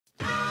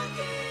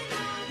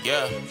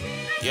Yeah,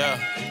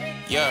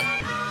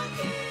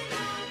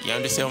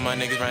 I'm just here with my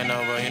niggas right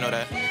now, bro. You know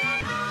that.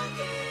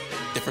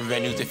 Different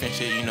venues, different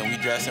shit. You know, we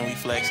dressing, we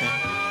flexing.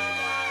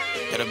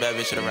 Got a bad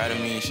bitch to the right of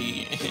me, and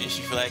she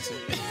flexing.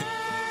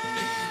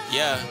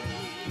 Yeah,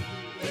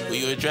 who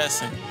you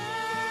addressing?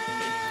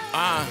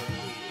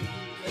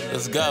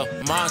 Let's go.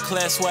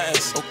 Moncler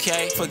sweaters,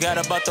 okay. Forgot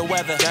about the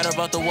weather. Forgot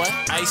about the what?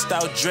 Iced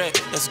out drip.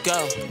 Let's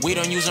go. We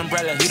don't use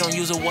umbrellas. We don't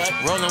use a what?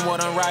 Rolling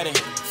what I'm riding.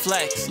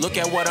 Flex. Look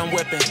at what I'm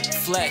whipping.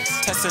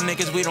 Flex. Testing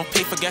niggas, we don't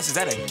pay for gas. Is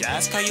that a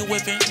gas car you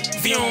whipping?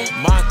 Vroom.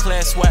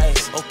 Moncler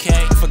sweaters,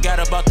 okay. Forgot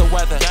about the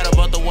weather. Forgot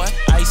about the what?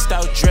 Iced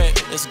out drip.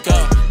 Let's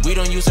go. We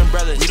don't use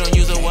umbrellas. We don't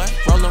use a what?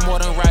 Rolling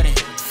what I'm riding.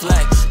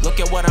 Flex. Look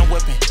at what I'm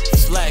whipping.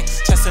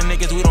 Flex. Testing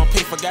niggas, we don't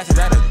pay for gas. Is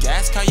that a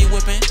gas car you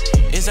whipping?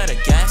 Is that a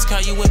gas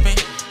car you whipping?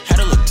 Had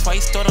to look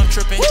twice, thought I'm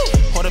tripping. Woo!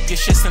 Hold up your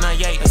shits and I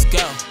yay. Let's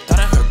go. Thought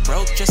I heard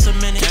broke just a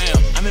minute. Damn.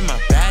 I'm in my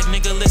bag,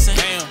 nigga, listen.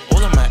 Damn.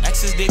 All of my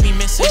exes, they be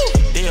missing.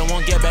 Woo! They don't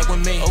want get back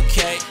with me.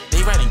 Okay.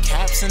 They writing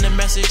caps in the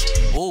message.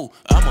 Ooh,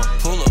 I'ma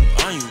pull up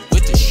on you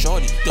with the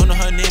shorty. Don't know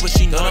her name, but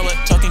she know it.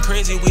 Talking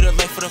crazy, we the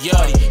life for the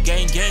party.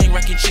 Gang,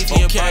 wrecking chief in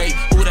your body.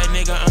 Who that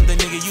nigga? I'm the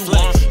nigga you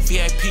want.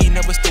 VIP,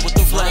 never stood with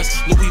the flex.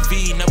 Louis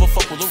V, never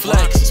fuck with the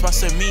flex.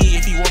 Spots at me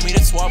if you want me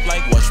to swap,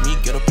 like watch me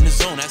get up in the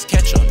zone. That's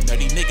Ketchum.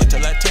 Nutty nigga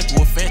till I turn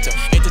to a phantom.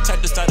 Ain't the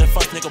type to start a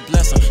fuck nigga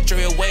bless him.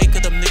 Stray away,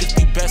 cause them niggas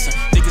be bessin'.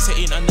 Niggas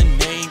hating on the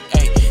name,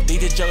 ayy. They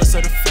just jealous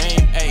of the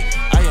fame, ayy.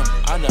 I am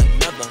on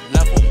another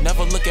level.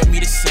 Never look at me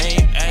the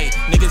same, ayy.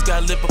 Niggas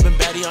got lip up and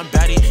baddie on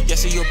baddie.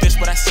 Yes, you a bitch,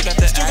 but I still got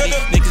the addy.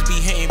 Niggas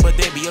be hating, but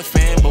they be a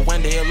fan. But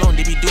when they alone,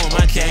 they be doing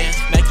my dance.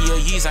 Nike or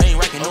Yeez, I ain't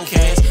rocking no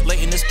cans.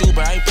 Late in the stew,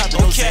 but I ain't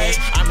popping no sands.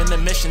 I'm in the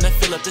mission to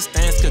fill up the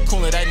stands. Cause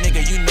Kunle, that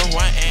nigga, you know who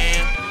I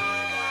am.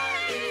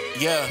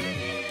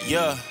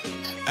 Yeah,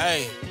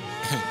 ayy.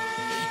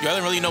 Y'all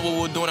didn't really know what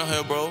we were doing out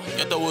here, bro.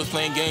 Y'all thought we was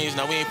playing games.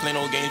 Now we ain't playing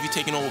no games. We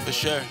taking over for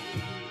sure.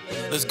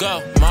 Let's go.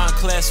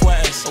 Moncler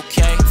sweaters,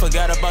 okay.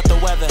 Forgot about the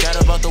weather.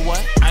 Forgot about the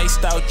what?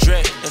 Iced out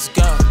drip. Let's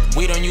go.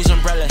 We don't use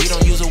umbrellas. We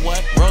don't use a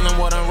what? Rolling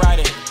what I'm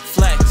riding.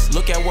 Flex.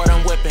 Look at what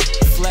I'm whipping.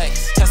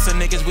 Flex. Testing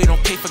niggas, we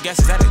don't pay for gas.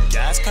 Is that a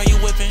gas car you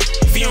whipping?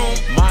 Vroom.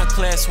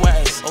 Moncler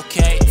sweaters,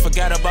 okay.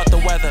 Forgot about the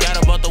weather.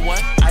 Forgot about the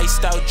what?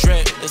 Iced out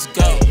drip. Let's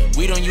go.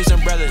 We don't use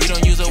umbrellas. We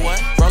don't use a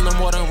what? Rolling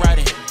what I'm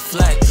riding.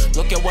 Flex.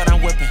 Look at what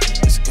I'm whipping.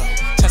 Let's go.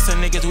 Testing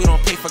niggas, we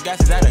don't pay for gas.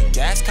 Is that a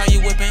gas car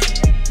you whipping?